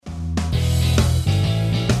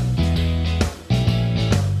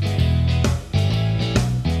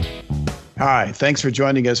Hi, thanks for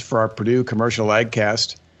joining us for our Purdue Commercial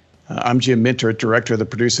AgCast. I'm Jim Mintert, Director of the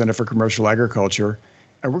Purdue Center for Commercial Agriculture.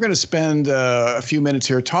 And we're going to spend a few minutes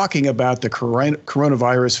here talking about the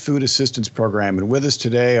Coronavirus Food Assistance Program. And with us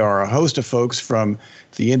today are a host of folks from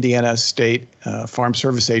the Indiana State Farm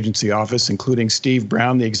Service Agency office, including Steve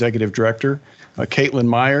Brown, the Executive Director, Caitlin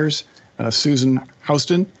Myers, Susan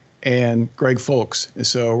Houston, and Greg Folks.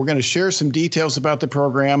 So we're going to share some details about the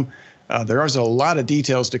program. There is a lot of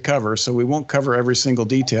details to cover, so we won't cover every single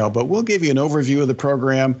detail, but we'll give you an overview of the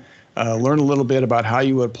program, learn a little bit about how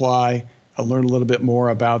you apply, learn a little bit more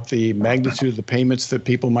about the magnitude of the payments that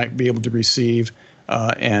people might be able to receive,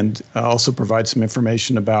 and also provide some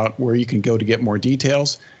information about where you can go to get more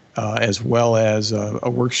details, as well as a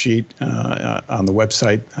worksheet on the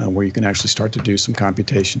website where you can actually start to do some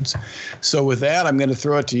computations. So with that, I'm going to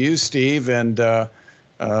throw it to you, Steve, and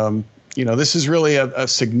this is really a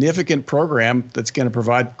significant program that's going to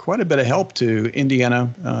provide quite a bit of help to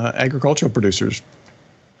Indiana agricultural producers.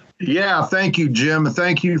 Yeah, thank you, Jim.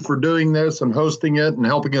 Thank you for doing this and hosting it and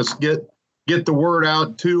helping us get the word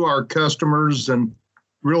out to our customers and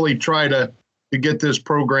really try to get this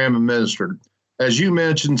program administered. As you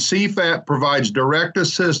mentioned, CFAP provides direct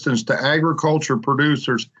assistance to agriculture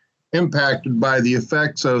producers impacted by the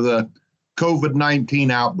effects of the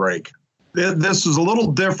COVID-19 outbreak. This is a little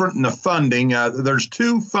different in the funding. There's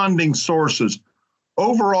two funding sources.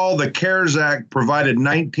 Overall, the CARES Act provided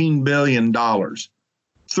 $19 billion.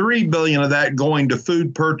 $3 billion of that going to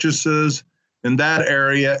food purchases in that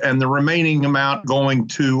area, and the remaining amount going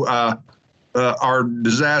to our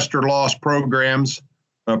disaster loss programs,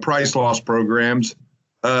 price loss programs.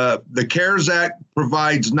 The CARES Act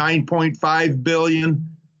provides $9.5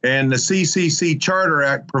 billion, and the CCC Charter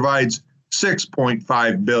Act provides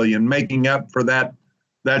 $6.5 billion, making up for that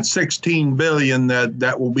 $16 billion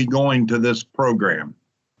that will be going to this program.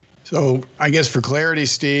 So I guess for clarity,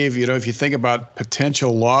 Steve, if you think about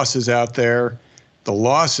potential losses out there, the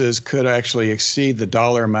losses could actually exceed the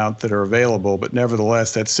dollar amount that are available, but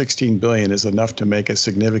nevertheless, that $16 billion is enough to make a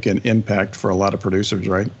significant impact for a lot of producers,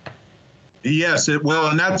 right? Yes, it will.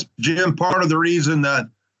 And that's, Jim, part of the reason that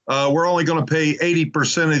we're only going to pay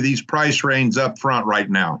 80% of these price ranges up front right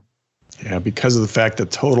now. Yeah, because of the fact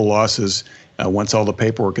that total losses, once all the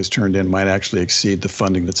paperwork is turned in, might actually exceed the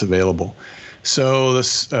funding that's available. So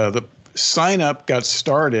the sign up got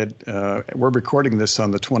started. We're recording this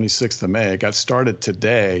on the 26th of May. It got started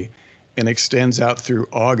today and extends out through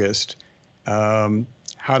August.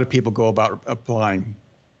 How do people go about applying?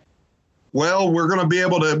 Well, we're going to be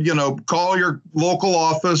able to, call your local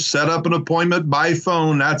office, set up an appointment by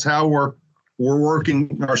phone. That's how we're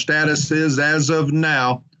working. Our status is as of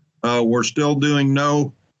now. We're still doing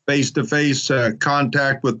no face-to-face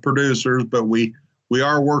contact with producers, but we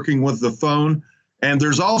are working with the phone. And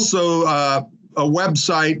there's also a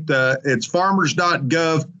website. It's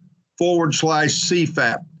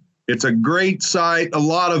farmers.gov/CFAP. It's a great site, a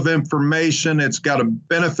lot of information. It's got a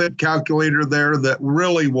benefit calculator there that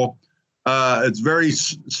really will, it's very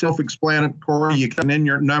self-explanatory. You can enter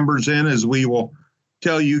your numbers in, as we will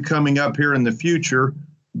tell you coming up here in the future.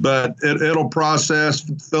 But it'll process,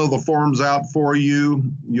 fill the forms out for you.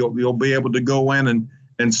 You'll be able to go in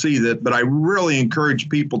and see that. But I really encourage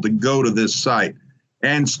people to go to this site.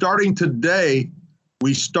 And starting today,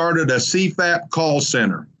 we started a CFAP call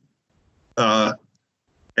center. And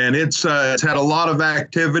it's had a lot of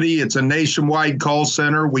activity. It's a nationwide call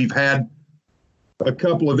center. We've had a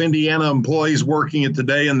couple of Indiana employees working it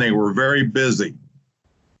today, and they were very busy.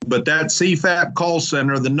 But that CFAP call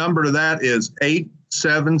center, the number to that is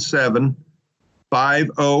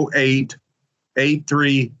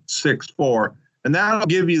 877-508-8364. And that'll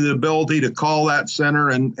give you the ability to call that center.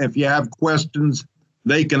 And if you have questions,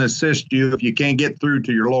 they can assist you if you can't get through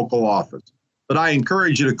to your local office. But I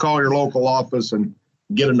encourage you to call your local office and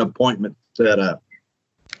get an appointment set up.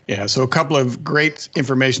 Yeah, so a couple of great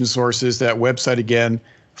information sources. That website again,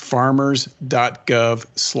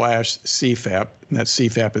 farmers.gov/CFAP. And that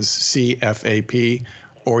CFAP is CFAP.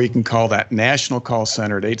 Or you can call that national call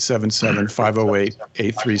center at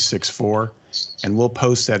 877-508-8364. And we'll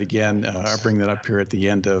post that again. I'll bring that up here at the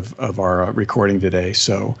end of our recording today.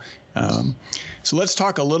 So let's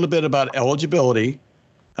talk a little bit about eligibility.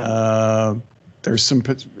 There's some,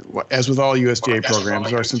 as with all USDA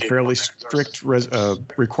programs, there are some fairly strict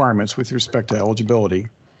requirements with respect to eligibility.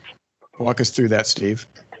 Walk us through that, Steve.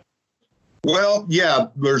 Well, yeah,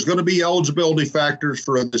 there's going to be eligibility factors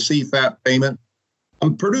for the CFAP payment. A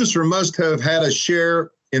producer must have had a share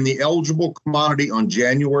in the eligible commodity on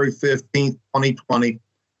January 15th, 2020,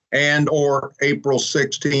 and or April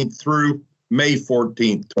 16th through May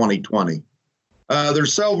 14th, 2020.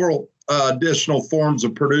 There's several additional forms a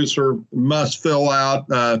producer must fill out,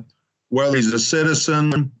 whether he's a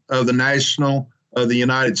citizen of the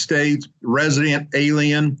United States, resident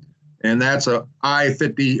alien, and that's a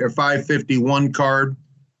I-50 or 551 card,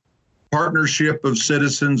 partnership of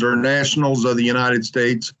citizens or nationals of the United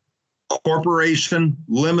States, corporation,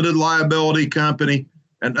 limited liability company,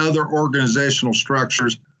 and other organizational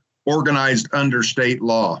structures organized under state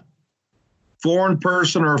law. Foreign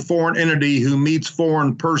person or foreign entity who meets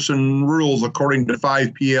foreign person rules according to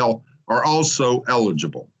 5PL are also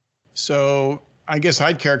eligible. So I guess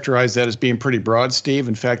I'd characterize that as being pretty broad, Steve.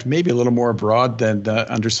 In fact, maybe a little more broad than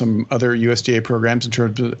under some other USDA programs in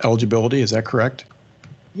terms of eligibility. Is that correct?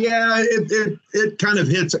 Yeah, it kind of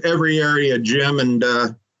hits every area, Jim, and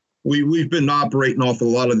we've been operating off a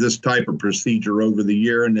lot of this type of procedure over the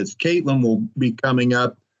year. And as Caitlin will be coming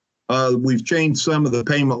up, we've changed some of the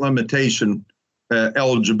payment limitation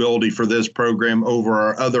eligibility for this program over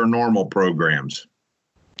our other normal programs.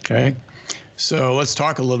 Okay. So let's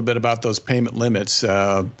talk a little bit about those payment limits.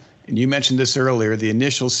 And you mentioned this earlier. The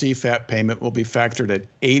initial CFAP payment will be factored at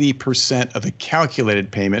 80% of the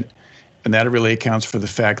calculated payment. And that really accounts for the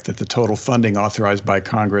fact that the total funding authorized by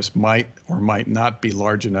Congress might or might not be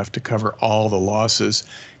large enough to cover all the losses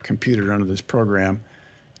computed under this program.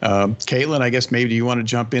 Caitlin, I guess maybe do you want to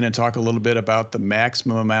jump in and talk a little bit about the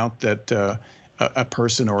maximum amount that a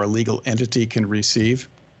person or a legal entity can receive?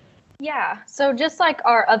 Yeah, so just like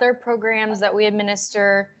our other programs that we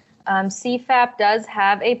administer, CFAP does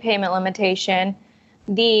have a payment limitation.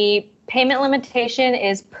 The payment limitation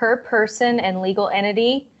is per person and legal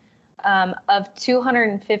entity of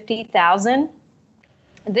 $250,000.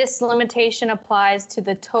 This limitation applies to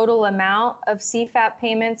the total amount of CFAP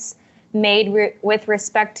payments made with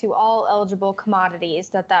respect to all eligible commodities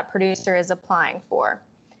that producer is applying for.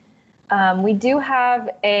 We do have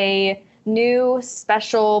a new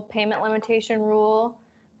special payment limitation rule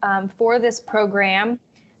for this program,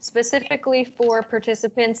 specifically for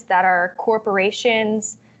participants that are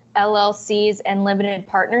corporations, LLCs, and limited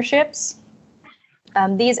partnerships.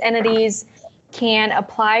 These entities can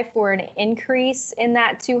apply for an increase in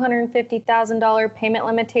that $250,000 payment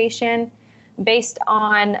limitation based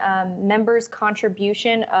on members'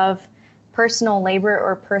 contribution of personal labor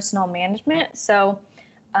or personal management. So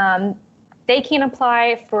they can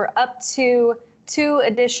apply for up to 2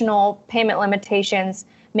 additional payment limitations,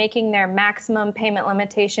 making their maximum payment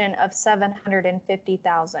limitation of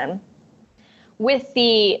 $750,000. With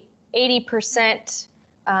the 80%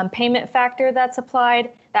 payment factor that's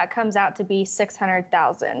applied, that comes out to be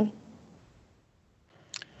 $600,000.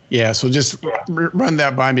 Yeah, so just run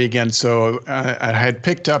that by me again. So I had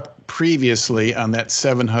picked up previously on that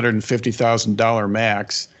 $750,000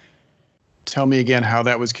 max. Tell me again how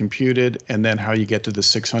that was computed and then how you get to the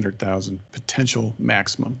 $600,000 potential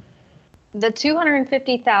maximum. The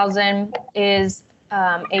 $250,000 is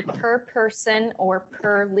a per person or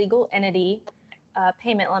per legal entity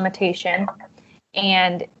payment limitation,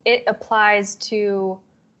 and it applies to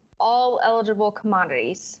all eligible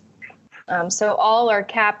commodities. So all are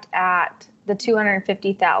capped at the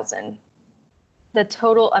 $250,000, the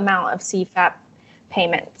total amount of CFAP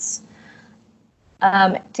payments.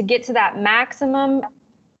 To get to that maximum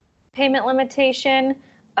payment limitation,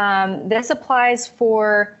 this applies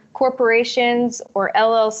for corporations or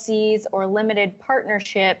LLCs or limited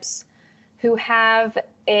partnerships who have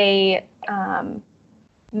a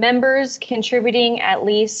members contributing at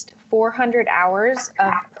least 400 hours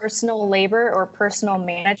of personal labor or personal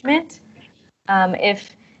management.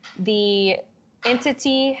 If the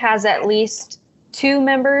entity has at least 2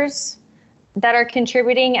 members that are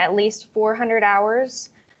contributing at least 400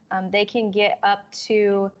 hours, they can get up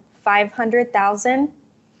to $500,000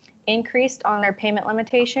 increased on their payment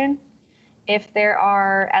limitation. If there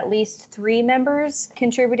are at least 3 members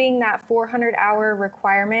contributing that 400-hour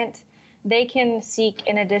requirement, they can seek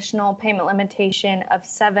an additional payment limitation of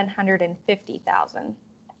 $750,000.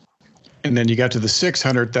 And then you got to the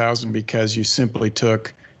 $600,000 because you simply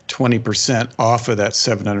took 20% off of that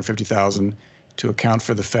 $750,000 to account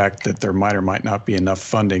for the fact that there might or might not be enough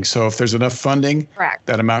funding. So if there's enough funding, correct,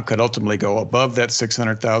 that amount could ultimately go above that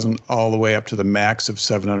 $600,000 all the way up to the max of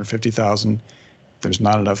 $750,000. If there's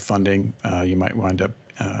not enough funding, you might wind up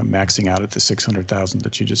maxing out at the $600,000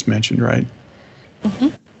 that you just mentioned, right?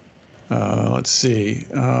 Mm-hmm. Let's see.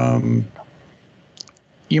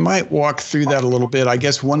 You might walk through that a little bit. I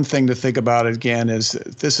guess one thing to think about again is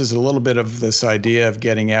this is a little bit of this idea of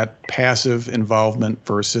getting at passive involvement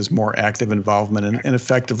versus more active involvement. And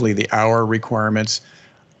effectively, the hour requirements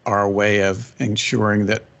are a way of ensuring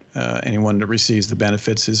that anyone that receives the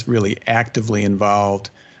benefits is really actively involved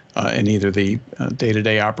in either the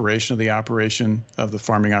day-to-day operation of the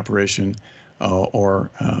farming operation,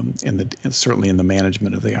 or certainly in the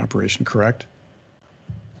management of the operation, correct?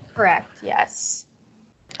 Correct, yes.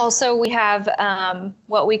 Also, we have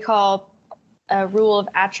what we call a rule of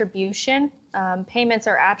attribution. Payments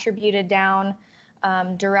are attributed down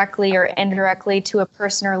directly or indirectly to a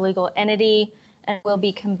person or legal entity, and will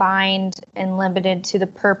be combined and limited to the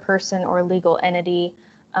per person or legal entity.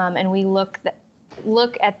 And we look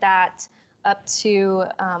at that up to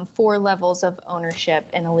 4 levels of ownership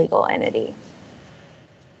in a legal entity.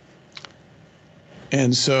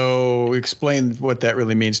 And so explain what that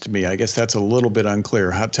really means to me. I guess that's a little bit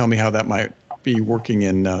unclear. Tell me how that might be working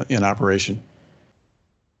in operation.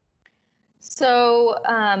 So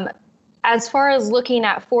as far as looking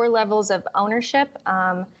at 4 levels of ownership,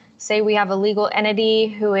 say we have a legal entity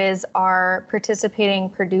who is our participating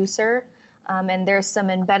producer, and there's some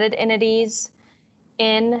embedded entities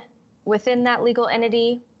within that legal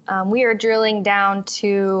entity. We are drilling down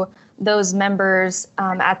to those members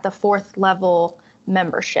at the 4th level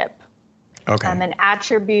membership. Okay. And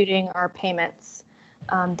attributing our payments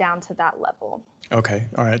down to that level. Okay.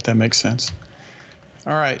 All right. That makes sense.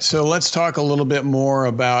 All right. So let's talk a little bit more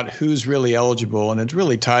about who's really eligible. And it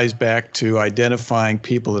really ties back to identifying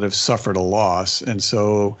people that have suffered a loss. And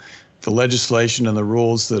so the legislation and the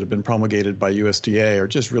rules that have been promulgated by USDA are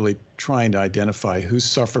just really trying to identify who's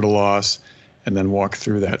suffered a loss and then walk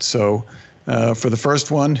through that. So for the first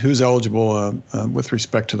one, who's eligible with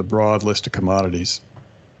respect to the broad list of commodities?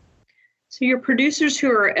 So your producers who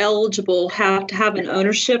are eligible have to have an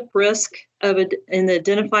ownership risk in the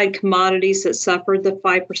identified commodities that suffered the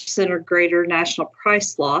 5% or greater national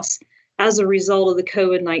price loss as a result of the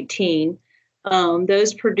COVID-19.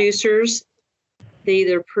 Those producers, they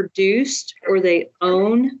either produced or they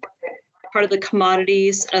own part of the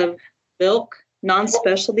commodities of milk,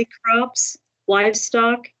 non-specialty crops,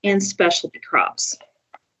 livestock, and specialty crops.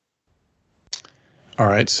 All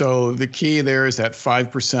right, so the key there is that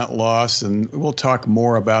 5% loss, and we'll talk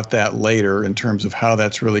more about that later in terms of how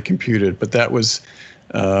that's really computed. But that was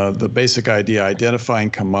the basic idea, identifying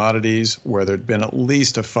commodities where there'd been at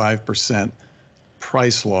least a 5%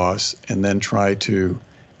 price loss, and then try to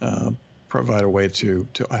provide a way to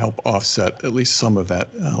help offset at least some of that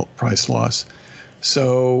price loss.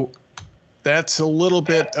 So that's a little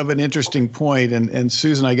bit of an interesting point. And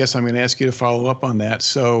Susan, I guess I'm going to ask you to follow up on that.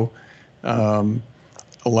 So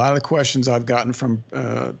a lot of the questions I've gotten from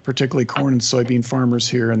particularly corn and soybean farmers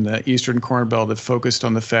here in the Eastern Corn Belt have focused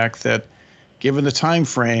on the fact that given the time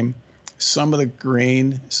frame, some of the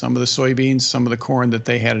grain, some of the soybeans, some of the corn that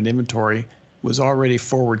they had in inventory was already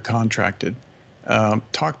forward contracted.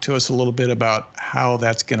 Talk to us a little bit about how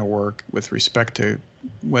that's going to work with respect to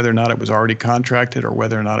whether or not it was already contracted or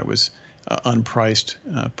whether or not it was unpriced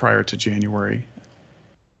prior to January.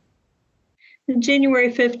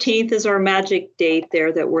 January 15th is our magic date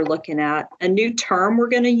there that we're looking at. A new term we're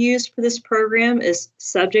going to use for this program is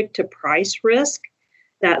subject to price risk.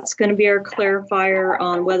 That's going to be our clarifier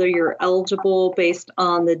on whether you're eligible based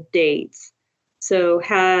on the dates. So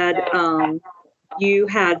had you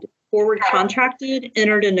had forward contracted,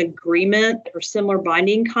 entered an agreement or similar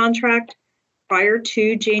binding contract prior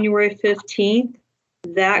to January 15th,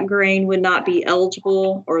 that grain would not be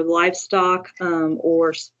eligible, or livestock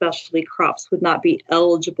or specialty crops would not be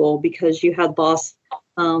eligible because you had lost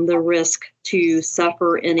the risk to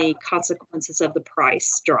suffer any consequences of the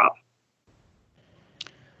price drop.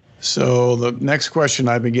 So the next question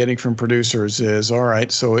I've been getting from producers is, all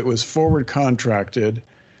right, so it was forward contracted.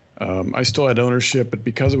 I still had ownership, but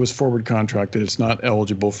because it was forward contracted, it's not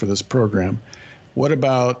eligible for this program. What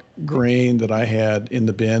about grain that I had in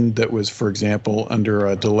the bin that was, for example, under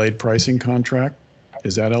a delayed pricing contract?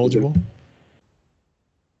 Is that eligible?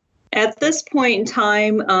 At this point in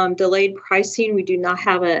time, delayed pricing, we do not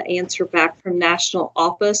have an answer back from National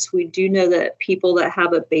Office. We do know that people that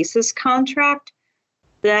have a basis contract,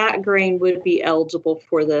 that grain would be eligible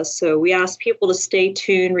for this. So we ask people to stay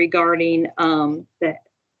tuned regarding the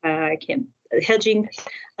hedging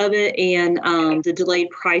of it and the delayed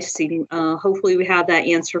pricing. Hopefully we have that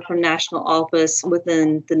answer from National Office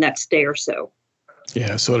within the next day or so.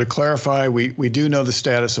 Yeah, so to clarify, we do know the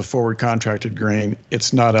status of forward contracted grain.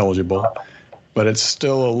 It's not eligible, but it's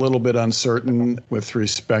still a little bit uncertain with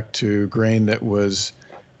respect to grain that was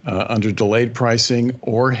under delayed pricing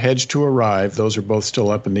or hedged to arrive. Those are both still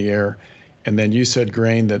up in the air. And then you said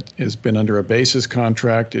grain that has been under a basis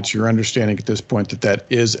contract. It's your understanding at this point that that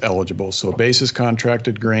is eligible. So basis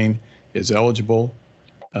contracted grain is eligible.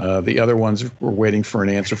 The other ones we're waiting for an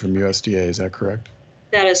answer from USDA. Is that correct?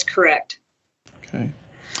 That is correct. Okay.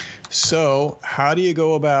 So how do you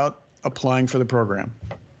go about applying for the program?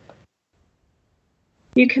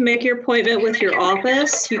 You can make your appointment with your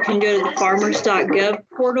office. You can go to the farmers.gov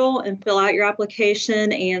portal and fill out your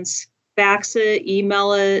application and fax it,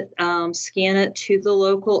 email it, scan it to the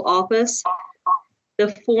local office.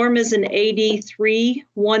 The form is an AD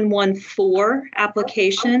 3114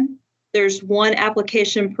 application. There's one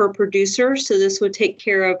application per producer, so this would take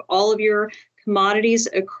care of all of your commodities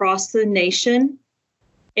across the nation.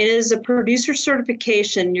 It is a producer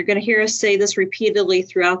certification. You're going to hear us say this repeatedly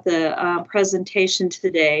throughout the presentation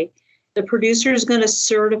today. The producer is going to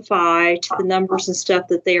certify to the numbers and stuff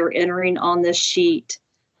that they are entering on this sheet.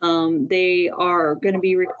 They are going to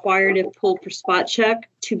be required, if pulled for spot check,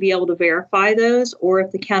 to be able to verify those, or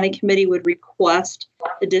if the county committee would request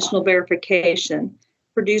additional verification.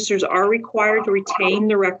 Producers are required to retain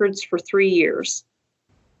the records for 3 years.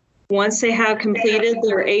 Once they have completed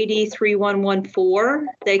their AD 3114,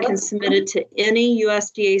 they can submit it to any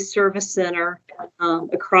USDA service center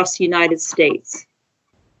across the United States.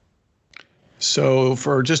 So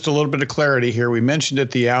for just a little bit of clarity here, we mentioned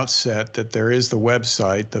at the outset that there is the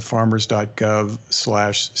website, the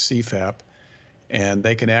farmers.gov/CFAP, and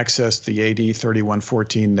they can access the AD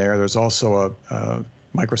 3114 there. There's also a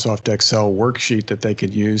Microsoft Excel worksheet that they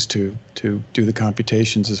could use to do the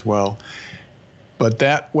computations as well. But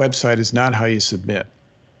that website is not how you submit.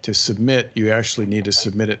 To submit, you actually need to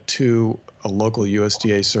submit it to a local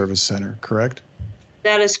USDA service center, correct?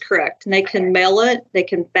 That is correct. And they can mail it, they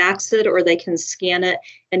can fax it, or they can scan it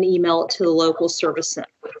and email it to the local service center.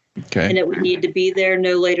 Okay. And it would need to be there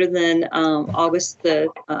no later than August the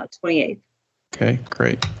 28th. Okay,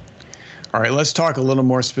 great. All right, let's talk a little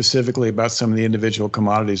more specifically about some of the individual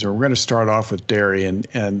commodities. We're going to start off with dairy, and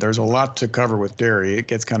there's a lot to cover with dairy. It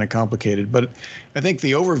gets kind of complicated, but I think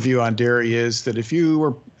the overview on dairy is that if you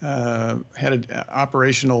were had an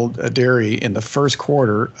operational dairy in the first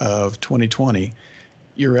quarter of 2020,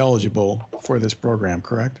 you're eligible for this program,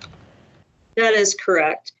 correct? That is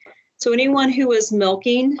correct. So anyone who was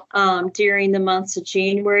milking during the months of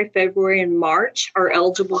January, February, and March are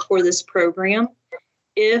eligible for this program.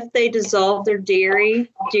 If they dissolve their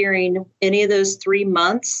dairy during any of those 3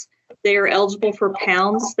 months, they are eligible for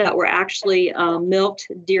pounds that were actually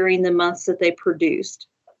milked during the months that they produced.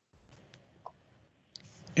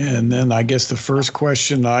 And then I guess the first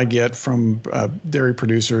question I get from dairy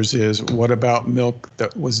producers is, what about milk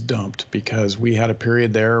that was dumped? Because we had a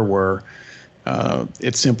period there where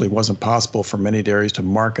it simply wasn't possible for many dairies to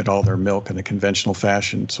market all their milk in a conventional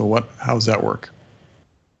fashion. So how does that work?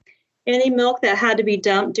 Any milk that had to be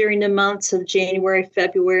dumped during the months of January,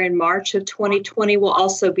 February, and March of 2020 will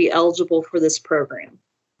also be eligible for this program.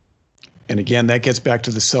 And again, that gets back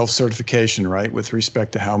to the self-certification, right, with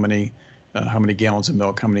respect to how many gallons of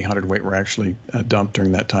milk, how many hundredweight were actually dumped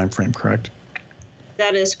during that time frame, correct?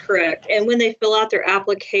 That is correct. And when they fill out their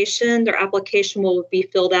application will be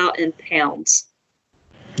filled out in pounds.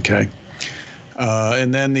 Okay.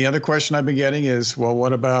 And then the other question I've been getting is, well,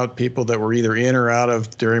 what about people that were either in or out of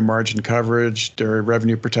dairy margin coverage, dairy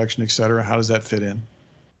revenue protection, et cetera? How does that fit in?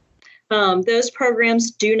 Those programs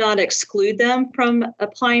do not exclude them from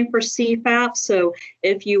applying for CFAP. So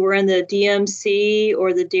if you were in the DMC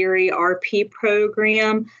or the dairy RP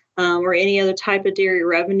program or any other type of dairy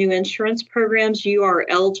revenue insurance programs, you are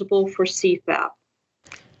eligible for CFAP.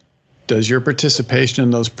 Does your participation in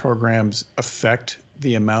those programs affect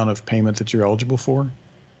the amount of payment that you're eligible for?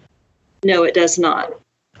 No, it does not.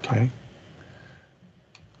 Okay.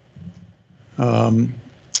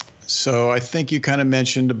 So I think you kind of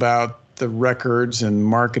mentioned about the records and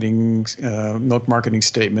marketing, milk marketing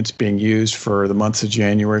statements being used for the months of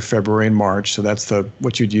January, February, and March. So that's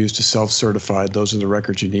what you'd use to self-certify. Those are the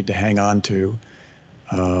records you need to hang on to.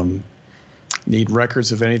 Need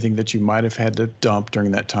records of anything that you might have had to dump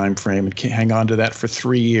during that time frame, and hang on to that for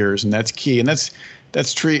 3 years, and that's key. And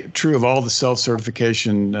that's true of all the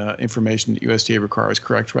self-certification information that USDA requires,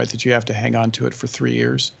 correct? Right, that you have to hang on to it for 3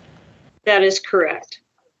 years. That is correct.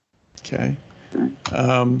 Okay.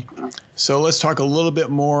 So let's talk a little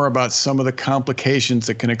bit more about some of the complications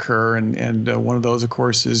that can occur, and one of those, of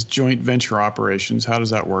course, is joint venture operations. How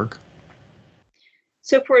does that work?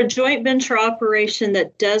 So for a joint venture operation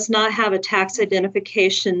that does not have a tax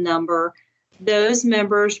identification number, those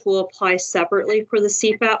members will apply separately for the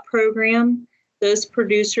CFAP program. Those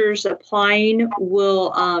producers applying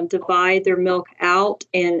will divide their milk out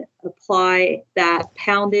and apply that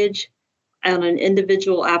poundage on an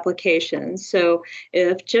individual application. So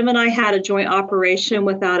if Jim and I had a joint operation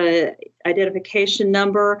without an identification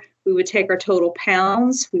number, we would take our total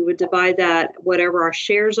pounds, we would divide that whatever our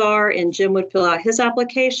shares are, and Jim would fill out his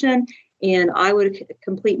application, and I would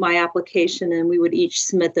complete my application, and we would each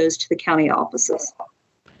submit those to the county offices.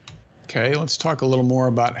 Okay, let's talk a little more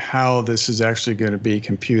about how this is actually going to be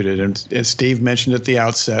computed. And as Steve mentioned at the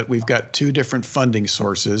outset, we've got two different funding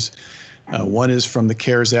sources. One is from the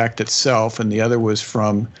CARES Act itself, and the other was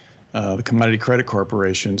from the Commodity Credit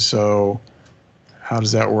Corporation. So how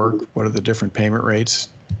does that work? What are the different payment rates?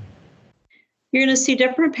 You're going to see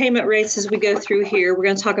different payment rates as we go through here. We're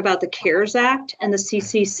going to talk about the CARES Act and the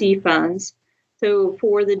CCC funds. So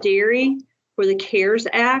for the dairy, for the CARES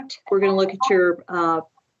Act, we're going to look at your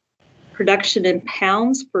production in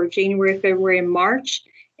pounds for January, February, and March.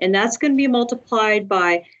 And that's going to be multiplied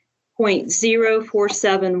by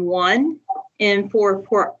 0.0471. And for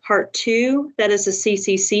part 2, that is the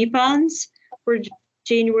CCC funds for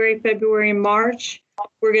January, February, and March.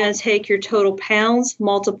 We're going to take your total pounds,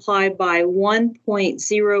 multiply by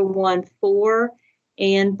 1.014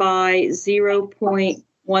 and by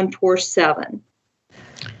 0.147.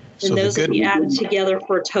 And those will be added together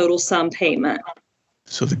for a total sum payment.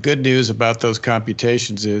 So the good news about those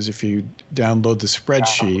computations is if you download the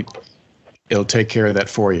spreadsheet, it'll take care of that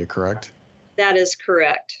for you, correct? That is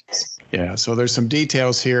correct. Yeah, so there's some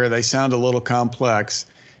details here. They sound a little complex,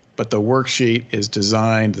 but the worksheet is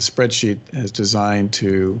designed, the spreadsheet is designed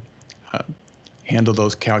to handle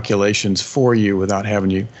those calculations for you without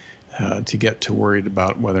having you to get too worried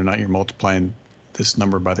about whether or not you're multiplying this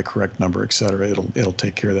number by the correct number, et cetera. It'll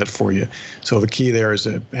take care of that for you. So the key there is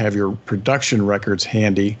to have your production records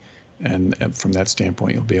handy, and from that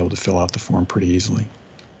standpoint, you'll be able to fill out the form pretty easily.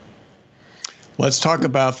 Let's talk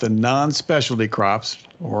about the non-specialty crops,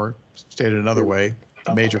 or stated another way,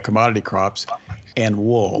 the major commodity crops, and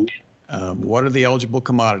wool. What are the eligible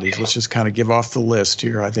commodities? Let's just kind of give off the list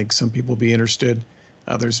here. I think some people will be interested.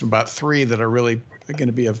 There's about 3 that are really going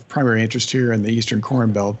to be of primary interest here in the Eastern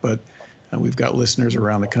Corn Belt, but we've got listeners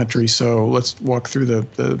around the country. So let's walk through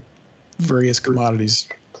the various commodities.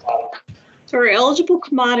 So our eligible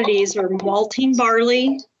commodities are malting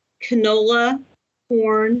barley, canola,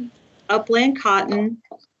 corn, upland cotton,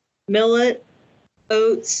 millet,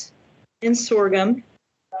 oats, and sorghum.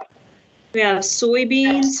 We have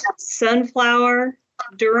soybeans, sunflower,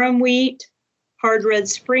 durum wheat, hard red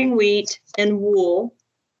spring wheat, and wool.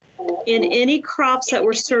 And any crops that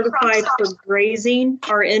were certified for grazing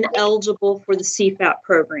are ineligible for the CFAP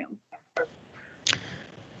program.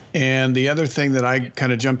 And the other thing that I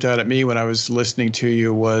kind of jumped out at me when I was listening to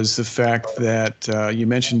you was the fact that you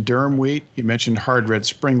mentioned durum wheat, you mentioned hard red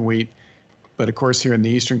spring wheat, but of course here in the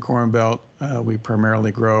Eastern Corn Belt, we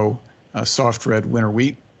primarily grow soft red winter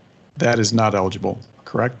wheat. That is not eligible,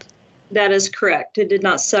 correct? That is correct. It did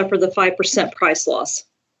not suffer the 5% price loss.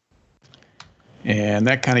 And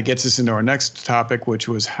that kind of gets us into our next topic, which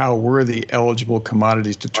was how were the eligible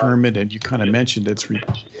commodities determined? And you kind of mentioned it's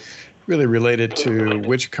really related to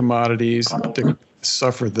which commodities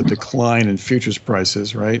suffered the decline in futures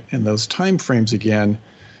prices, right? And those time frames, again,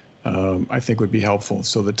 I think would be helpful.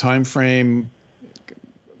 So the time frame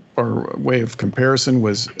or way of comparison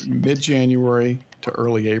was mid-January to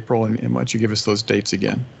early April. And why don't you give us those dates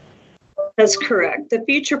again? That's correct. The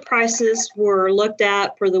future prices were looked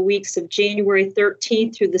at for the weeks of January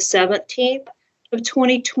 13th through the 17th of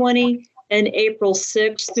 2020 and April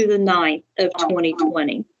 6th through the 9th of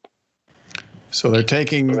 2020. So they're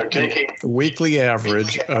taking the weekly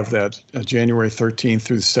average of that January 13th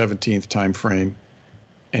through the 17th time frame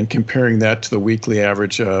and comparing that to the weekly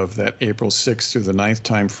average of that April 6th through the 9th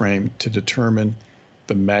time frame to determine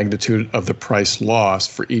the magnitude of the price loss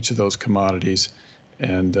for each of those commodities.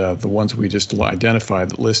 And the ones we just identified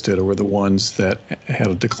that listed were the ones that had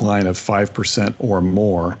a decline of 5% or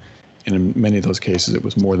more. And in many of those cases, it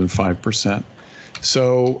was more than 5%.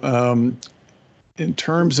 So in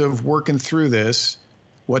terms of working through this,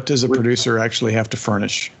 what does a producer actually have to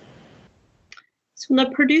furnish? So when the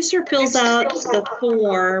producer fills out the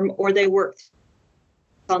form or they work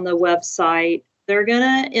on the website, they're going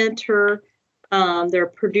to enter their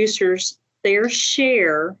producers, their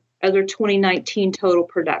share of their 2019 total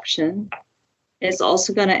production. It's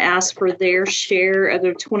also going to ask for their share of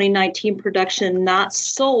their 2019 production not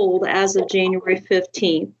sold as of January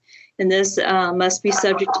 15th. And this must be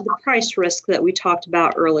subject to the price risk that we talked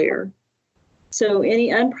about earlier. So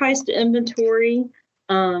any unpriced inventory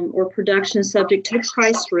or production subject to the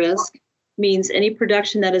price risk means any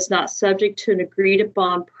production that is not subject to an agreed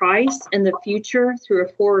upon price in the future through a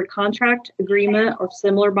forward contract agreement or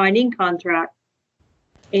similar binding contract.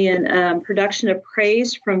 And production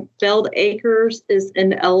appraised from felled acres is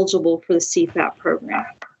ineligible for the CFAP program.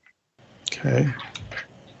 Okay.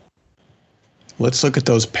 Let's look at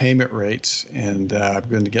those payment rates, and I'm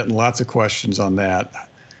going to get lots of questions on that.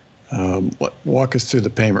 Walk us through the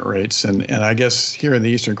payment rates. And I guess here in the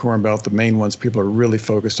Eastern Corn Belt, the main ones people are really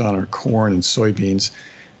focused on are corn and soybeans.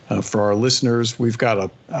 For our listeners, we've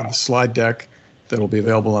got a slide deck that will be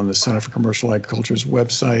available on the Center for Commercial Agriculture's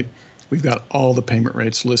website. We've got all the payment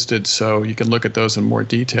rates listed, so you can look at those in more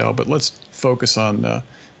detail. But let's focus on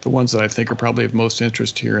the ones that I think are probably of most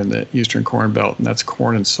interest here in the Eastern Corn Belt, and that's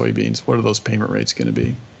corn and soybeans. What are those payment rates going to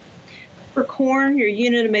be? For corn, your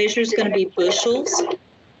unit of measure is going to be bushels.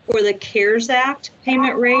 For the CARES Act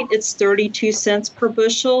payment rate, it's 32 cents per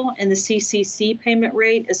bushel, and the CCC payment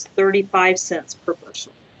rate is 35 cents per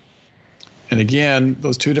bushel. And again,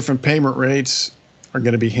 those two different payment rates are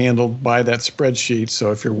going to be handled by that spreadsheet.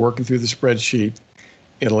 So if you're working through the spreadsheet,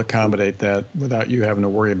 it'll accommodate that without you having to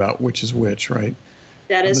worry about which is which, right?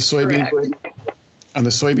 That is correct. On the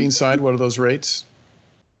soybean side, what are those rates?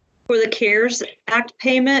 For the CARES Act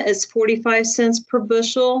payment, it's 45 cents per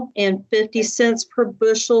bushel and 50 cents per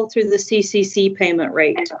bushel through the CCC payment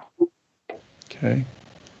rate. Okay.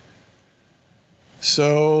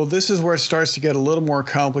 So this is where it starts to get a little more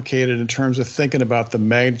complicated in terms of thinking about the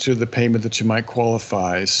magnitude of the payment that you might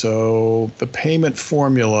qualify. So the payment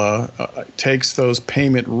formula takes those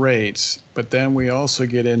payment rates, but then we also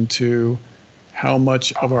get into how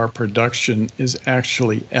much of our production is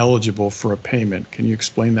actually eligible for a payment. Can you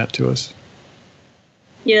explain that to us?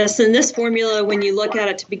 Yes, and this formula, when you look at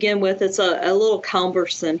it to begin with, it's a little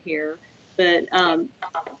cumbersome here. But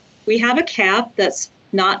we have a cap that's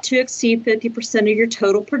not to exceed 50% of your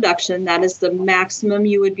total production. That is the maximum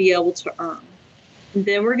you would be able to earn. And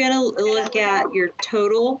then we're going to look at your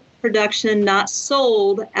total production not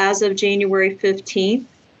sold as of January 15th.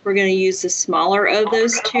 We're going to use the smaller of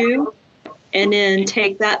those two and then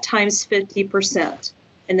take that times 50%.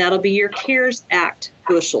 And that'll be your CARES Act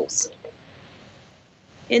bushels.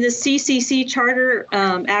 In the CCC Charter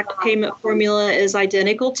Act payment formula is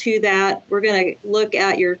identical to that. We're going to look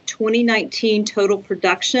at your 2019 total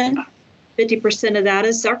production. 50% of that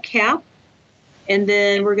is our cap. And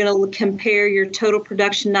then we're going to compare your total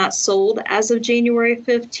production not sold as of January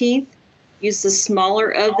 15th. Use the smaller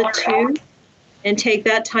of the two and take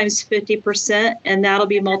that times 50%, and that'll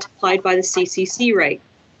be multiplied by the CCC rate.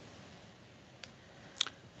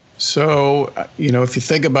 So, if you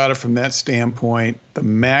think about it from that standpoint, the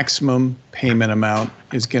maximum payment amount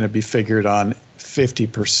is going to be figured on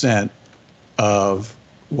 50% of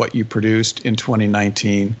what you produced in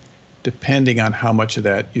 2019, depending on how much of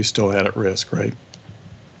that you still had at risk, right?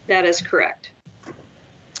 That is correct.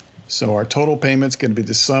 So our total payment is going to be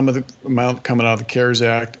the sum of the amount coming out of the CARES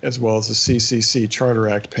Act as well as the CCC Charter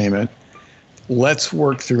Act payment. Let's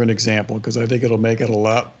work through an example because I think it'll make it a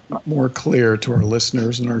lot more clear to our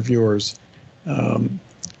listeners and our viewers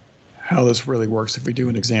how this really works if we do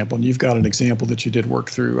an example. And you've got an example that you did work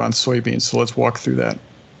through on soybeans, so let's walk through that.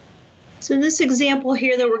 So this example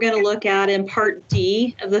here that we're going to look at in Part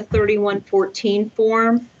D of the 3114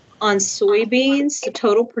 form on soybeans, the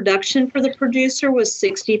total production for the producer was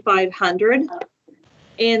 6,500,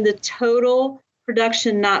 and the total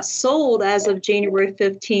production not sold as of January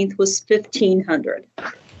 15th was 1,500.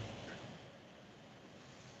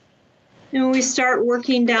 And when we start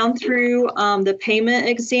working down through the payment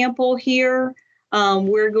example here,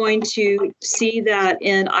 we're going to see that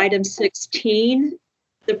in item 16,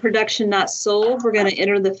 the production not sold, we're going to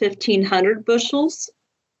enter the 1,500 bushels.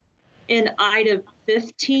 In item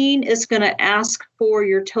 15, it's going to ask for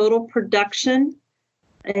your total production,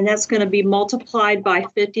 and that's going to be multiplied by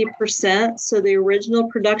 50%. So the original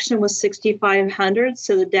production was 6,500,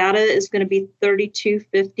 so the data is going to be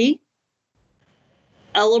 3,250.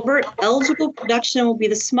 Eligible production will be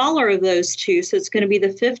the smaller of those two, so it's going to be the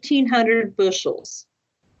 1,500 bushels.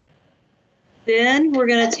 Then we're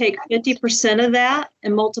going to take 50% of that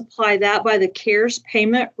and multiply that by the CARES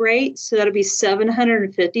payment rate. So that'll be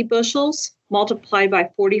 750 bushels multiplied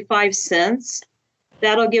by 45 cents.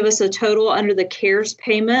 That'll give us a total under the CARES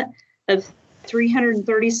payment of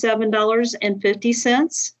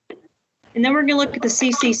 $337.50. And then we're going to look at the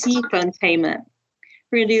CCC fund payment.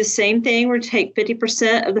 We're going to do the same thing. We're going to take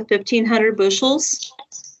 50% of the 1,500 bushels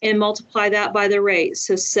and multiply that by the rate.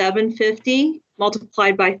 So 750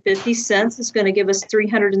 multiplied by 50 cents is going to give us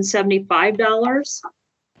 $375.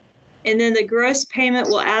 And then the gross payment,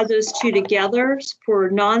 we'll add those two together. For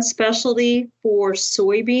non-specialty, for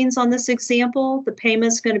soybeans on this example, the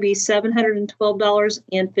payment's going to be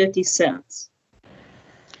 $712.50.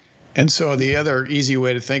 And so the other easy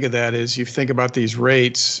way to think of that is you think about these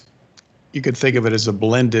rates, you could think of it as a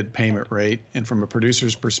blended payment rate. And from a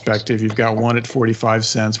producer's perspective, you've got one at 45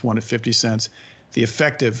 cents, one at 50 cents. The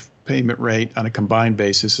effective payment rate on a combined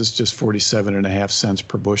basis is just 47.5 cents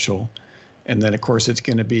per bushel. And then, of course, it's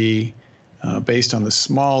going to be based on the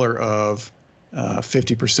smaller of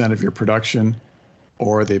 50% of your production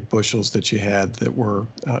or the bushels that you had that were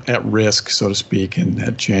at risk, so to speak, in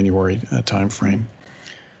that January timeframe.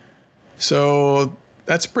 So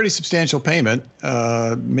that's a pretty substantial payment.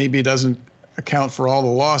 Maybe it doesn't account for all the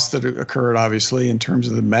loss that occurred, obviously, in terms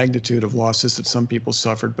of the magnitude of losses that some people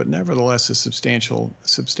suffered, but nevertheless a substantial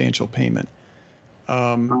payment.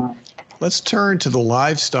 Let's turn to the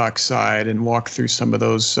livestock side and walk through some of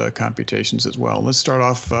those computations as well. Let's start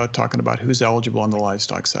off talking about who's eligible on the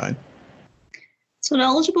livestock side. So an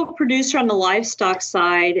eligible producer on the livestock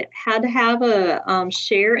side had to have a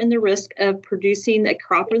share in the risk of producing a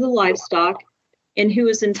crop or the livestock, and who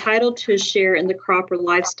is entitled to a share in the crop or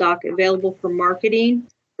livestock available for marketing,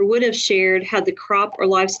 or would have shared had the crop or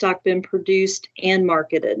livestock been produced and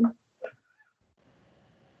marketed.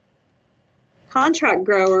 Contract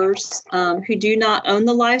growers who do not own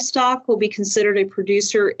the livestock will be considered a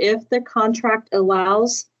producer if the contract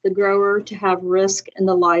allows the grower to have risk in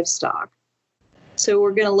the livestock. So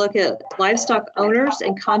we're going to look at livestock owners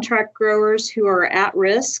and contract growers who are at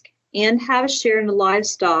risk and have a share in the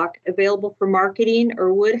livestock available for marketing,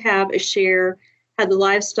 or would have a share had the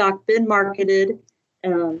livestock been marketed,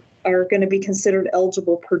 are going to be considered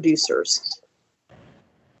eligible producers.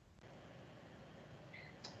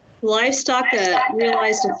 Livestock that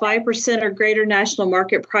realized a 5% or greater national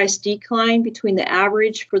market price decline between the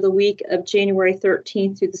average for the week of January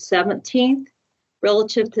 13th through the 17th,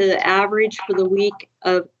 relative to the average for the week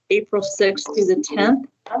of April 6th through the 10th,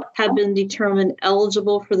 have been determined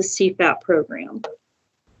eligible for the CFAP program.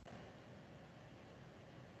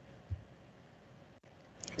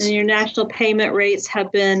 And your national payment rates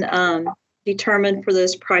have been determined for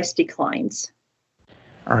those price declines.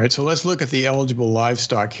 All right, so let's look at the eligible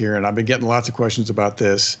livestock here, and I've been getting lots of questions about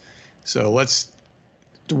this. So let's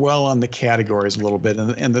dwell on the categories a little bit,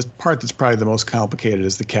 and the part that's probably the most complicated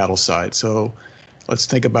is the cattle side. So let's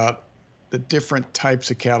think about the different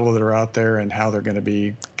types of cattle that are out there and how they're going to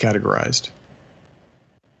be categorized.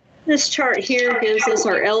 This chart here gives us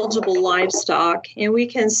our eligible livestock, and we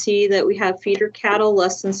can see that we have feeder cattle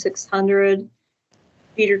less than 600,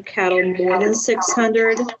 feeder cattle more than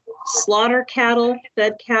 600, slaughter cattle,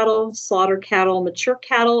 fed cattle, slaughter cattle, mature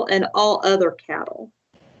cattle, and all other cattle.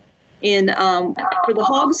 And for the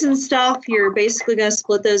hogs and stuff, you're basically going to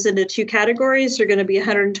split those into two categories. They're going to be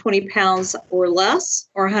 120 pounds or less,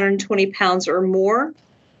 or 120 pounds or more.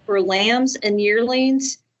 For lambs and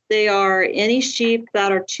yearlings, they are any sheep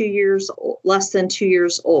that are 2 years old, less than 2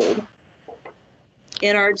 years old.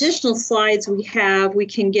 In our additional slides we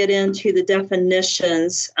can get into the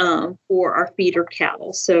definitions for our feeder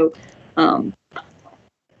cattle. So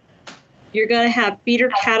you're going to have feeder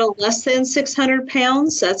cattle less than 600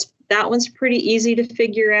 pounds. That one's pretty easy to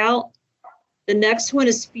figure out. The next one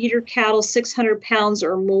is feeder cattle 600 pounds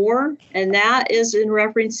or more, and that is in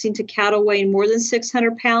referencing to cattle weighing more than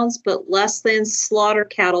 600 pounds, but less than slaughter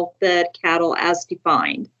cattle, fed cattle as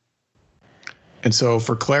defined. And so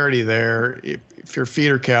for clarity there, if your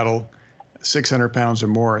feeder cattle 600 pounds or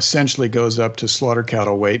more essentially goes up to slaughter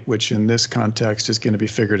cattle weight, which in this context is going to be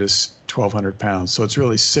figured as 1,200 pounds. So it's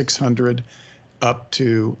really 600 up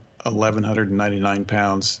to 1,199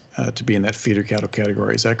 pounds to be in that feeder cattle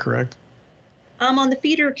category. Is that correct? On the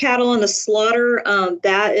feeder cattle and the slaughter,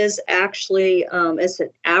 that is actually it's an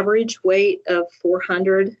average weight of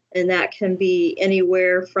 400, and that can be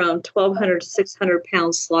anywhere from 1,200 to 600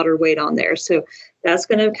 pounds slaughter weight on there. So that's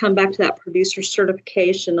going to come back to that producer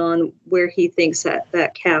certification on where he thinks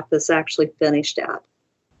that calf is actually finished at.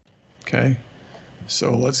 Okay,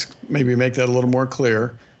 so let's maybe make that a little more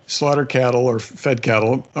clear. Slaughter cattle or fed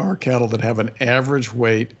cattle are cattle that have an average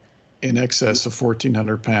weight in excess of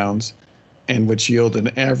 1,400 pounds and which yield an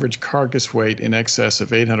average carcass weight in excess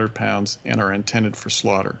of 800 pounds and are intended for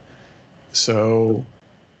slaughter. So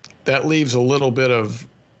that leaves a little bit of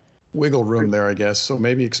wiggle room there, I guess. So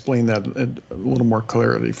maybe explain that a little more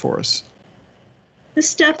clearly for us.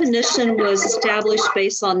 This definition was established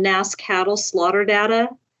based on NASS cattle slaughter data,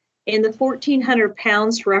 and the 1,400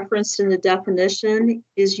 pounds referenced in the definition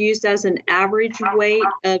is used as an average weight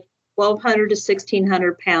of 1,200 to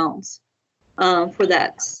 1,600 pounds for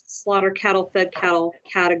that slaughter cattle, fed cattle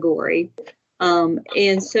category.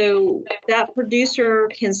 And so that producer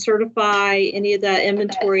can certify any of that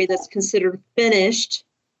inventory that's considered finished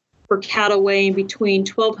for cattle weighing between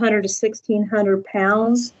 1,200 to 1,600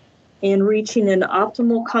 pounds and reaching an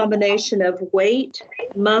optimal combination of weight,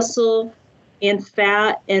 muscle, and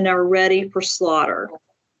fat, and are ready for slaughter.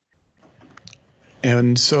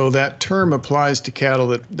 And so that term applies to cattle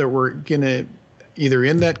that were going to either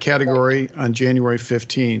in that category on January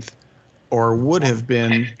 15th or would have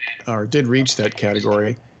been or did reach that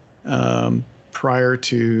category prior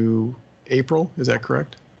to April. Is that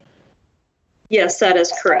correct? Yes, that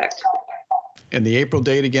is correct. And the April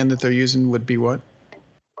date again that they're using would be what?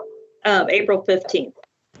 April 15th.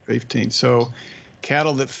 15th. So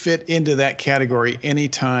cattle that fit into that category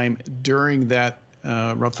anytime during that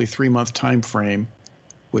roughly 3-month time frame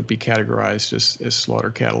would be categorized as slaughter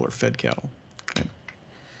cattle or fed cattle. Okay.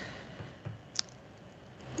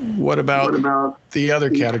 What about the other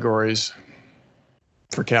categories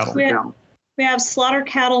for cattle? We have slaughter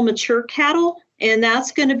cattle, mature cattle, and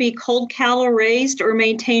that's going to be cold cattle raised or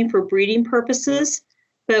maintained for breeding purposes,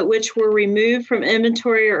 but which were removed from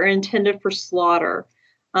inventory or intended for slaughter.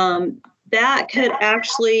 That could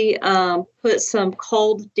actually put some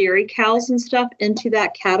cold dairy cows and stuff into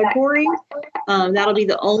that category. That'll be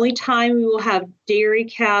the only time we will have dairy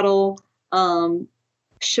cattle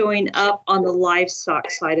showing up on the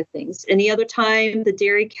livestock side of things. Any other time, the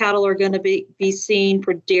dairy cattle are going to be seen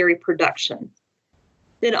for dairy production.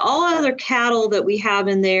 Then all other cattle that we have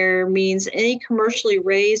in there means any commercially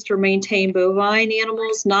raised or maintained bovine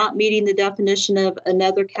animals not meeting the definition of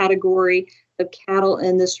another category of cattle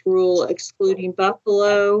in this rule, excluding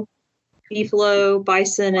buffalo, beefalo,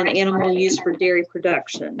 bison, and animal used for dairy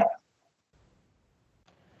production. How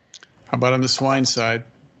about on the swine side?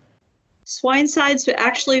 Swine side's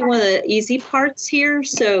actually one of the easy parts here.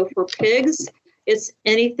 So for pigs, it's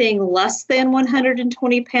anything less than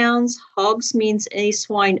 120 pounds. Hogs means any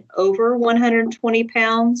swine over 120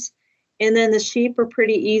 pounds. And then the sheep are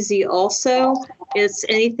pretty easy also. It's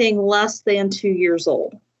anything less than 2 years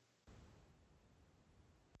old.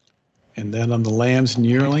 And then on the lambs and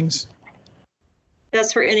yearlings?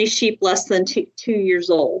 That's for any sheep less than 2 years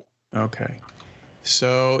old. Okay.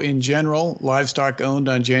 So in general, livestock owned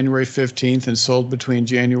on January 15th and sold between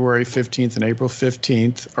January 15th and April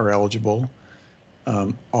 15th are eligible.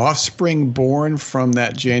 Offspring born from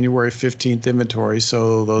that January 15th inventory,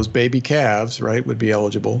 so those baby calves, right, would be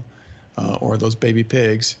eligible, or those baby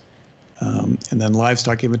pigs. And then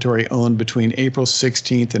livestock inventory owned between April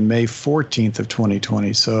 16th and May 14th of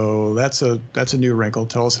 2020. So that's a new wrinkle.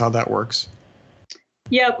 Tell us how that works.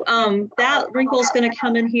 Yep, that wrinkle is going to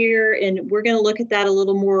come in here, and we're going to look at that a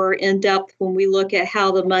little more in depth when we look at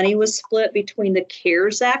how the money was split between the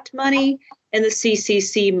CARES Act money and the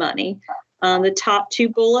CCC money. The top two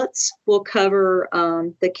bullets will cover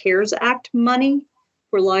the CARES Act money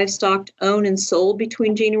for livestock owned and sold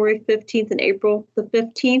between January 15th and April the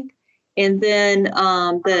 15th. And then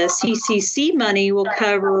the CCC money will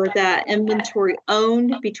cover that inventory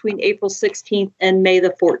owned between April 16th and May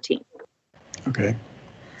the 14th. Okay.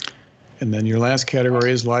 And then your last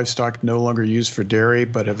category is livestock no longer used for dairy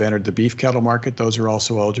but have entered the beef cattle market. Those are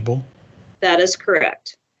also eligible? That is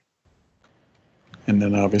correct. And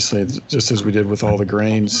then obviously, just as we did with all the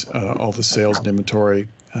grains, all the sales and inventory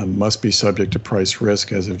must be subject to price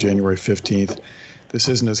risk as of January 15th. This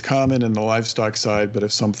isn't as common in the livestock side, but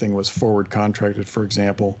if something was forward contracted, for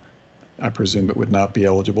example, I presume it would not be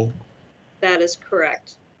eligible. That is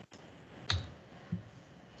correct.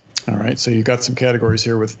 All right, so you've got some categories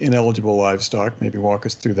here with ineligible livestock. Maybe walk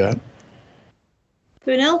us through that.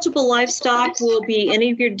 So ineligible livestock will be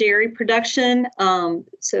any of your dairy production.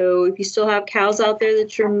 So if you still have cows out there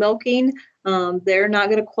that you're milking, they're not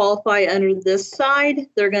going to qualify under this side.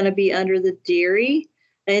 They're going to be under the dairy.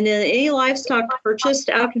 And then any livestock purchased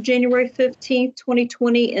after January 15th,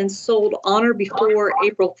 2020 and sold on or before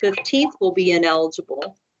April 15th will be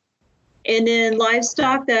ineligible. And then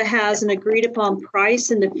livestock that has an agreed upon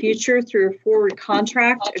price in the future through a forward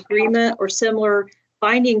contract, agreement, or similar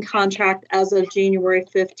binding contract as of January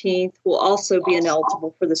 15th will also be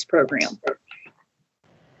ineligible for this program.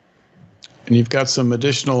 And you've got some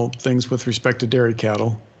additional things with respect to dairy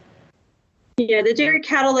cattle. Yeah, the dairy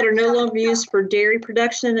cattle that are no longer used for dairy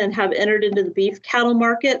production and have entered into the beef cattle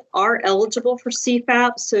market are eligible for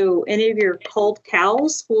CFAP. So any of your culled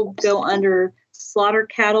cows will go under slaughter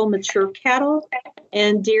cattle, mature cattle,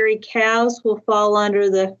 and dairy calves will fall under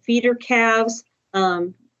the feeder calves,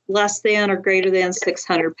 less than or greater than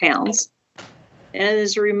 600 pounds. And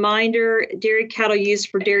as a reminder, dairy cattle used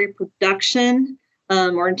for dairy production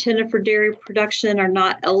or intended for dairy production are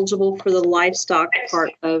not eligible for the livestock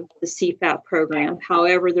part of the CFAP program.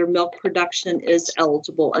 However, their milk production is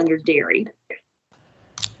eligible under dairy.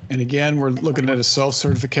 And again, we're looking at a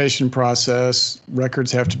self-certification process.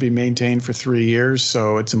 Records have to be maintained for 3 years,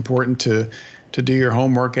 so it's important to do your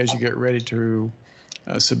homework as you get ready to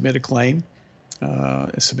submit a claim,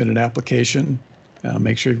 submit an application,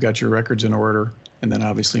 make sure you've got your records in order, and then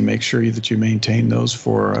obviously make sure that you maintain those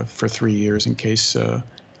for 3 years in case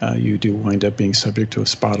you do wind up being subject to a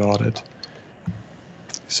spot audit.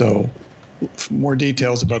 So more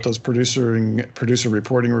details about those producer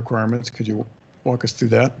reporting requirements. Could you walk us through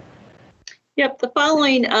that? Yep, the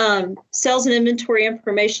following sales and inventory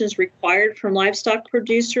information is required from livestock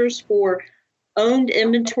producers for owned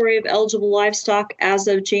inventory of eligible livestock as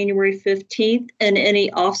of January 15th and any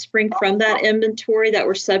offspring from that inventory that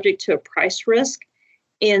were subject to a price risk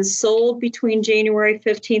and sold between January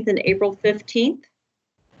 15th and April 15th.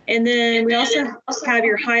 And then we also have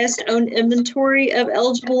your highest owned inventory of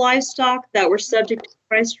eligible livestock that were subject to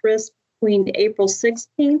price risk between April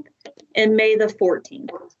 16th and May the 14th.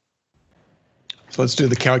 So let's do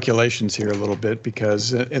the calculations here a little bit,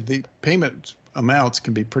 because the payment amounts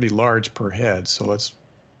can be pretty large per head. So let's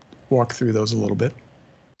walk through those a little bit.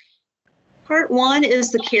 Part 1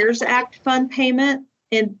 is the CARES Act fund payment,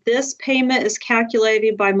 and this payment is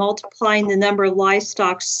calculated by multiplying the number of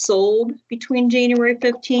livestock sold between January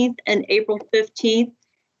 15th and April 15th,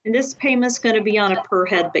 and this payment is going to be on a per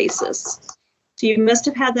head basis. So you must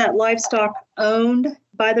have had that livestock owned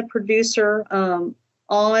by the producer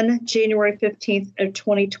on January 15th of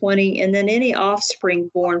 2020, and then any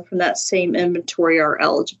offspring born from that same inventory are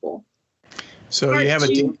eligible. So you have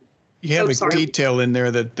a detail in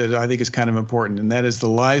there that I think is kind of important, and that is the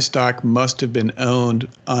livestock must have been owned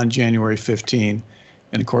on January 15.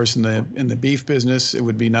 And of course, in the beef business, it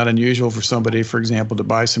would be not unusual for somebody, for example, to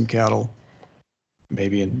buy some cattle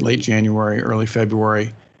maybe in late January, early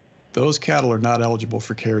February. Those cattle are not eligible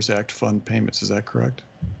for CARES Act fund payments. Is that correct?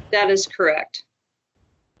 That is correct.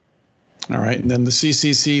 All right. And then the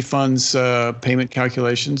CCC funds payment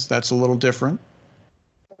calculations, that's a little different.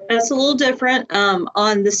 That's a little different.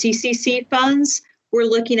 On the CCC funds, we're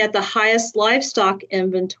looking at the highest livestock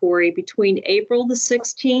inventory between April the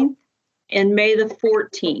 16th and May the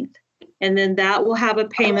 14th. And then that will have a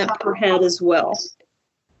payment per head as well.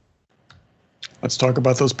 Let's talk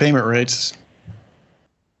about those payment rates.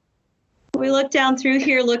 We look down through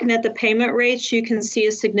here looking at the payment rates, you can see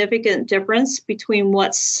a significant difference between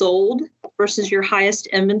what's sold versus your highest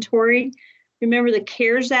inventory. Remember, the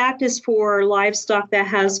CARES Act is for livestock that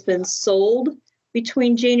has been sold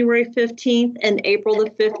between January 15th and April the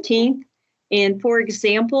 15th. And for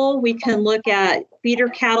example, we can look at feeder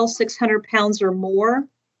cattle 600 pounds or more.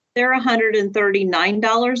 They're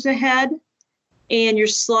 $139 a head. And your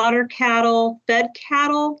slaughter cattle, fed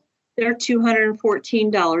cattle, they're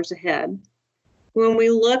 $214 a head. When we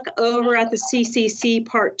look over at the CCC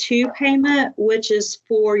Part 2 payment, which is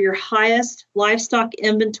for your highest livestock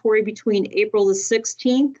inventory between April the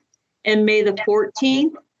 16th and May the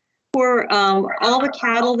 14th, for all the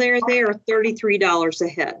cattle there, they are $33 a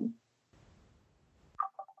head.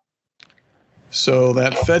 So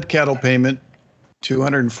that fed cattle payment,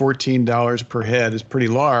 $214 per head, is pretty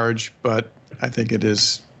large, but I think it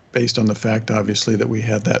is based on the fact, obviously, that we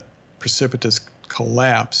had that precipitous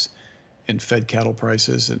collapse in fed cattle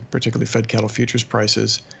prices, and particularly fed cattle futures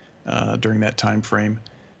prices during that time frame.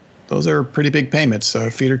 Those are pretty big payments.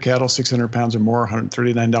 Feeder cattle, 600 pounds or more,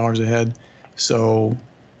 $139 a head. So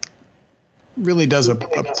really goes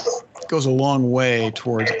a long way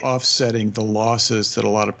towards offsetting the losses that a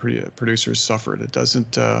lot of producers suffered. It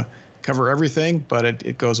doesn't cover everything, but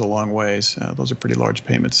it goes a long ways. Those are pretty large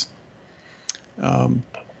payments.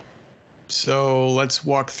 So let's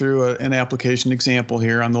walk through an application example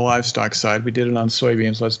here on the livestock side. We did it on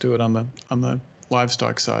soybeans. Let's do it on the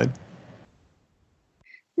livestock side.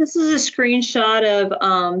 This is a screenshot of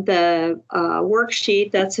the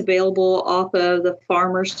worksheet that's available off of the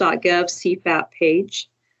farmers.gov CFAP page.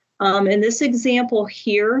 In this example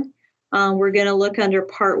here, we're going to look under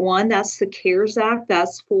Part 1. That's the CARES Act.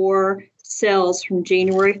 That's for sales from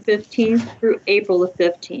January 15th through April the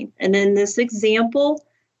 15th. And in this example,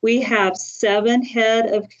 we have 7 head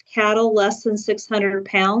of cattle less than 600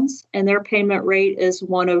 pounds, and their payment rate is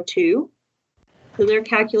 102. So their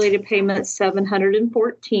calculated payment is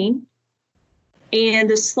 714. And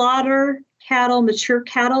the slaughter cattle, mature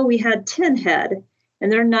cattle, we had 10 head,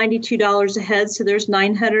 and they're $92 a head, so there's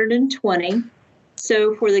 920.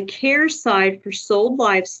 So for the CARES side for sold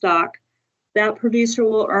livestock, that producer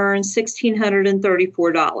will earn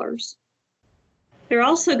 $1,634. They're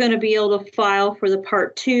also going to be able to file for the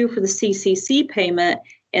Part 2 for the CCC payment,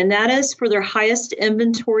 and that is for their highest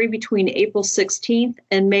inventory between April 16th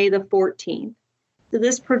and May the 14th. So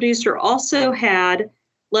this producer also had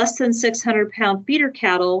less than 600-pound feeder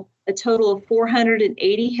cattle, a total of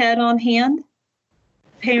 480 head on hand.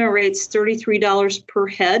 Payment rate's $33 per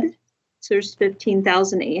head, so there's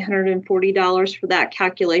 $15,840 for that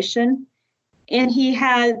calculation. And he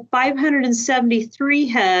had 573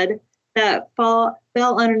 head that fell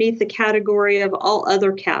underneath the category of all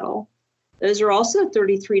other cattle. Those are also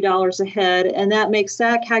 $33 a head, and that makes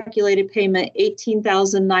that calculated payment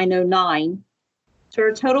 $18,909. So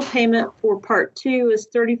our total payment for Part 2 is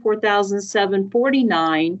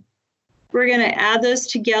 $34,749. We're going to add those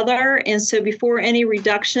together, and so before any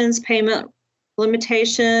reductions, payment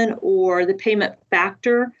limitation, or the payment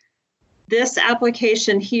factor, this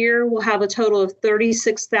application here will have a total of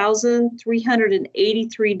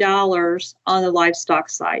 $36,383 on the livestock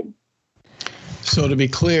side. So to be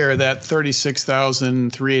clear, that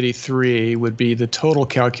 $36,383 would be the total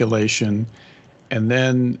calculation, and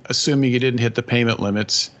then assuming you didn't hit the payment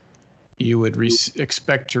limits, you would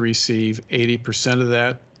expect to receive 80% of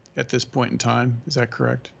that at this point in time. Is that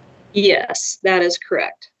correct? Yes, that is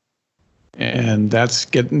correct. And that's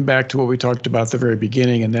getting back to what we talked about at the very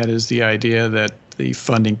beginning, and that is the idea that the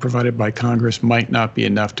funding provided by Congress might not be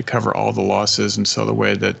enough to cover all the losses. And so the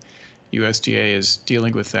way that USDA is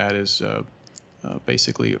dealing with that is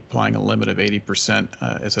basically applying a limit of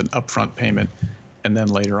 80% as an upfront payment, and then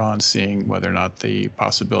later on seeing whether or not the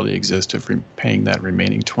possibility exists of paying that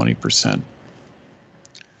remaining 20%.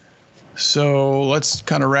 So let's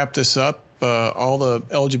kind of wrap this up. All the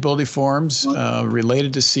eligibility forms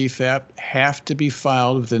related to CFAP have to be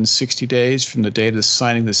filed within 60 days from the date of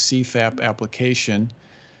signing the CFAP application.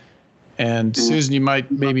 And Susan, you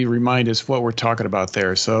might maybe remind us what we're talking about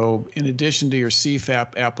there. So in addition to your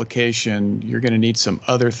CFAP application, you're going to need some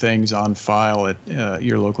other things on file at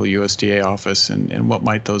your local USDA office. And what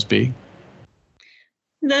might those be?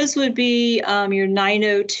 Those would be your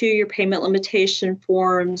 902, your payment limitation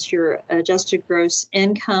forms, your adjusted gross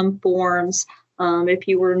income forms. If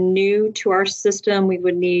you were new to our system, we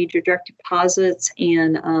would need your direct deposits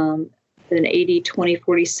and an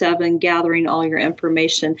 80-20-47, gathering all your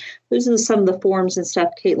information. Those are some of the forms and stuff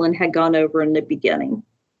Caitlin had gone over in the beginning.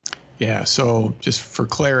 Yeah, so just for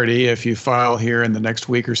clarity, if you file here in the next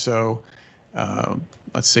week or so,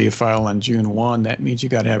 let's say you file on June 1, that means you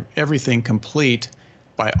got to have everything complete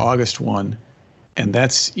by August 1. And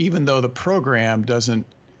that's even though the program doesn't,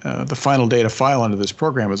 the final day to file under this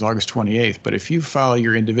program is August 28th. But if you file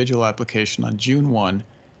your individual application on June 1,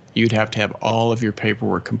 you'd have to have all of your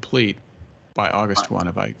paperwork complete by August 1.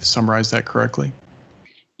 Have I summarized that correctly?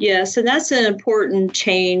 Yes, and that's an important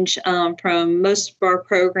change from most of our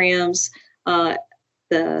programs. The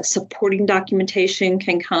supporting documentation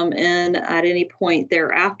can come in at any point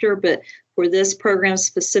thereafter, but for this program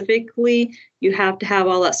specifically, you have to have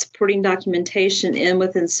all that supporting documentation in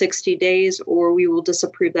within 60 days, or we will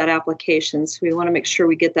disapprove that application. So we want to make sure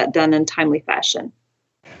we get that done in timely fashion.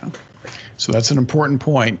 Yeah. So that's an important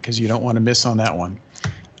point because you don't want to miss on that one.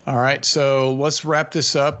 All right, so let's wrap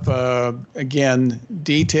this up. Again,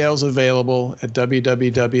 details available at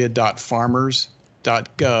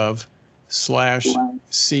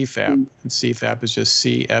www.farmers.gov/CFAP, and CFAP is just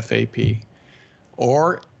CFAP.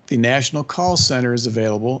 Or the National Call Center is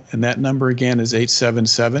available, and that number again is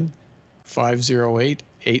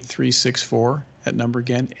 877-508-8364. That number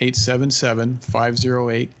again,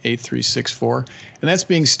 877-508-8364. And that's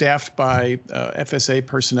being staffed by FSA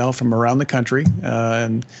personnel from around the country.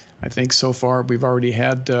 And I think so far we've already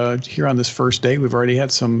had, here on this first day, we've already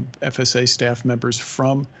had some FSA staff members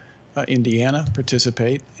from Indiana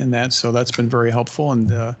participate in that. So that's been very helpful.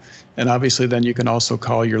 And obviously then you can also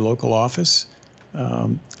call your local office.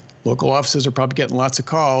 Local offices are probably getting lots of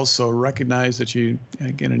calls, so recognize that you're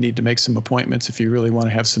going to need to make some appointments if you really want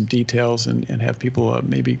to have some details and have people,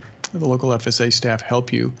 maybe the local FSA staff,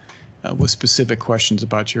 help you with specific questions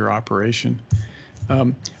about your operation.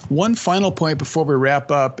 One final point before we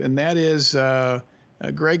wrap up, and that is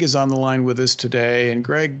Greg is on the line with us today. And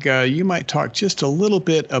Greg, you might talk just a little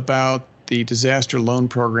bit about the disaster loan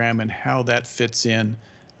program and how that fits in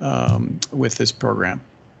with this program.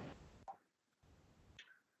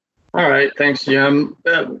 All right, thanks, Jim.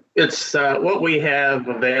 It's what we have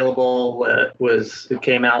available it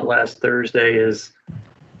came out last Thursday is,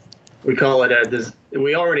 we call it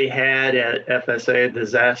we already had at FSA a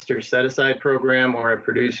disaster set-aside program where a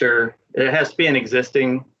producer, it has to be an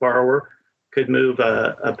existing borrower, could move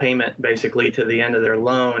a payment basically to the end of their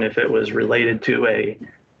loan if it was related to a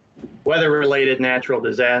weather-related natural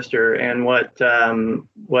disaster. And what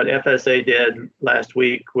FSA did last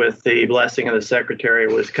week with the blessing of the Secretary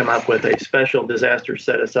was come up with a special disaster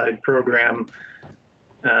set-aside program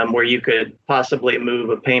where you could possibly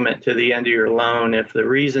move a payment to the end of your loan if the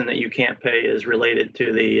reason that you can't pay is related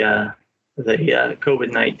to the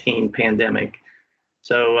COVID-19 pandemic.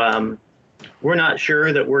 So we're not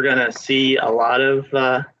sure that we're going to see a lot of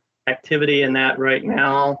activity in that right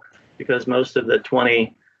now because most of the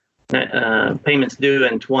payments due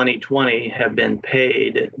in 2020 have been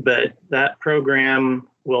paid, but that program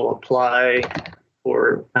will apply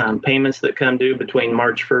for payments that come due between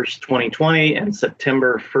March 1st, 2020 and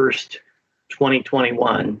September 1st,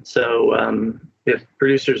 2021. So if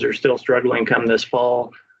producers are still struggling come this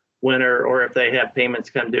fall, winter, or if they have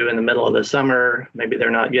payments come due in the middle of the summer, maybe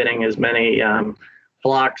they're not getting as many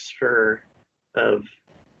flocks of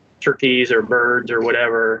turkeys or birds or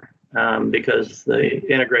whatever because the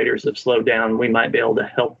integrators have slowed down, we might be able to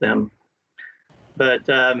help them. But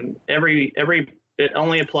it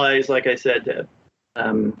only applies, like I said, to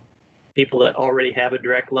people that already have a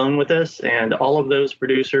direct loan with us, and all of those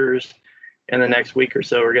producers in the next week or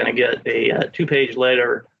so are going to get a 2-page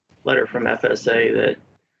letter from FSA that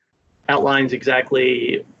outlines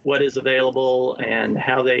exactly what is available and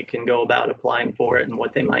how they can go about applying for it and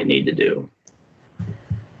what they might need to do.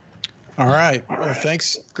 All right. Well,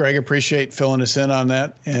 thanks, Greg. Appreciate filling us in on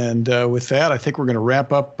that. And with that, I think we're going to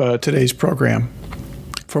wrap up today's program.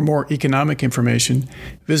 For more economic information,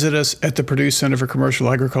 visit us at the Purdue Center for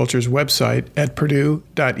Commercial Agriculture's website at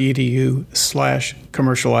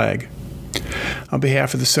purdue.edu/commercialag. On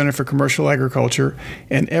behalf of the Center for Commercial Agriculture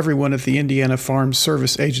and everyone at the Indiana Farm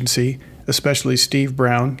Service Agency, especially Steve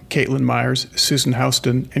Brown, Caitlin Myers, Susan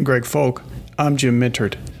Houston, and Greg Folk, I'm Jim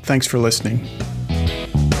Mintert. Thanks for listening.